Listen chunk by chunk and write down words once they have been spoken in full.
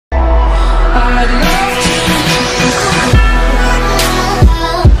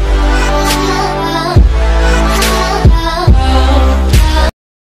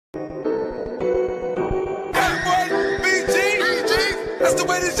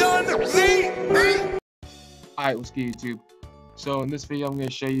Alright, what's good, YouTube? So in this video I'm going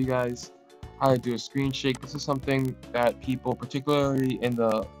to show you guys how to do a screen shake. This is something that people, particularly in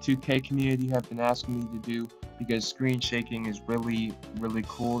the 2K community, have been asking me to do because screen shaking is really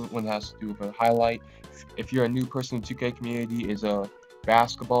cool when it has to do with a highlight. If you're a new person in the 2K community, is a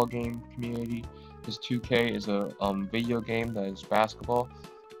basketball game community. This 2K is a video game that is basketball.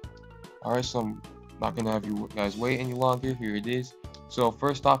 Alright, so I'm not going to have you guys wait any longer. Here it is. So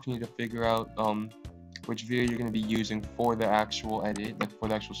first off, you need to figure out which video you're going to be using for the actual edit, like for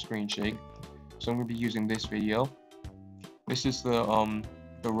the actual screen shake. So I'm going to be using this video. This is the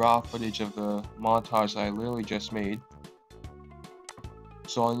raw footage of the montage that I literally just made.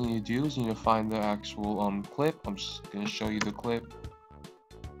 So all you need to do is you need to find the actual clip. I'm just going to show you the clip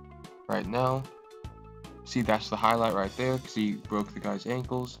right now. See, that's the highlight right there because he broke the guy's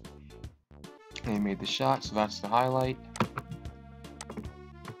ankles and he made the shot, so that's the highlight.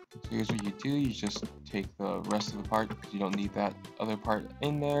 So here's what you do, you just take the rest of the part because you don't need that other part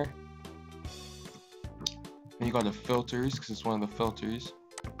in there. Then you go to filters because it's one of the filters.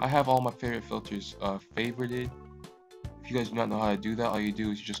 I have all my favorite filters favorited. If you guys do not know how to do that, all you do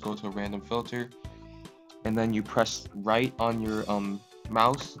is you just go to a random filter and then you press right on your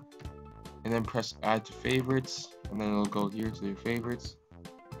mouse and then press add to favorites, and then it'll go here to your favorites.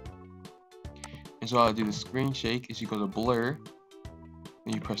 And so how to do the screen shake is you go to blur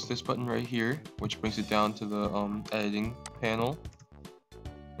and you press this button right here, which brings it down to the editing panel.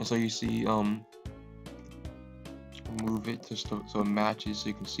 And so you see move it just so it matches so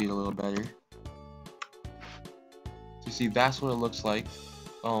you can see it a little better. So you see that's what it looks like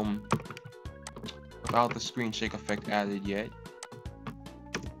without the screen shake effect added yet.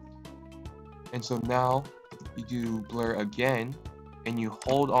 And so now you do blur again and you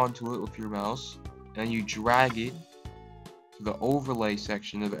hold onto it with your mouse and you drag it to the overlay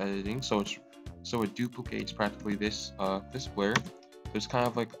section of the editing, so it duplicates practically this this blur. There's kind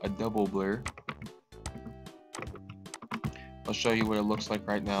of like a double blur. I'll show you what it looks like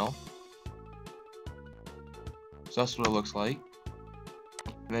right now. So that's what it looks like.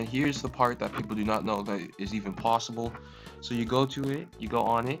 And then here's the part that people do not know that is even possible. So you go to it, you go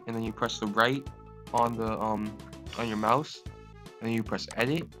on it, and then you press the right on the on your mouse, and then you press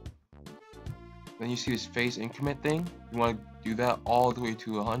edit. Then you see this phase increment thing. You want to do that all the way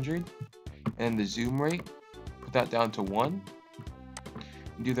to 100, and the zoom rate, put that down to 1.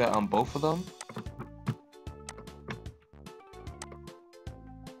 You do that on both of them.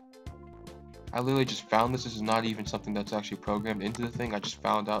 I literally just found this. This is not even something that's actually programmed into the thing. I just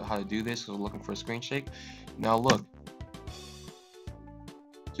found out how to do this because I was looking for a screen shake. Now look.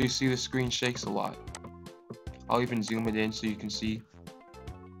 So you see the screen shakes a lot. I'll even zoom it in so you can see.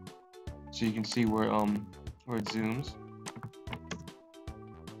 So you can see where it zooms.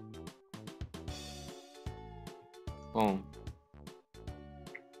 Boom.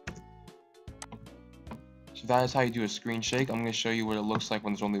 So that is how you do a screen shake. I'm going to show you what it looks like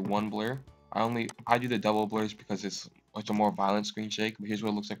when there's only one blur. I do the double blurs because it's a more violent screen shake, but here's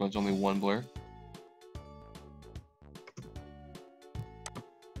what it looks like when there's only one blur.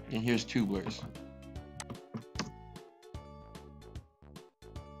 And here's two blurs.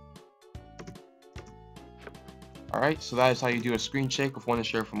 Alright, so that is how you do a screen shake with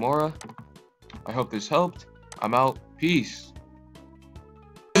Wondershare Filmora. I hope this helped. I'm out. Peace.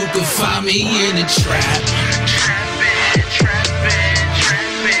 You can find me in the trap.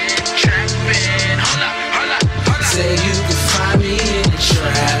 Say you can find me in the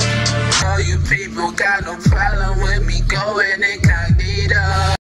trap. All you people got no problem with me going and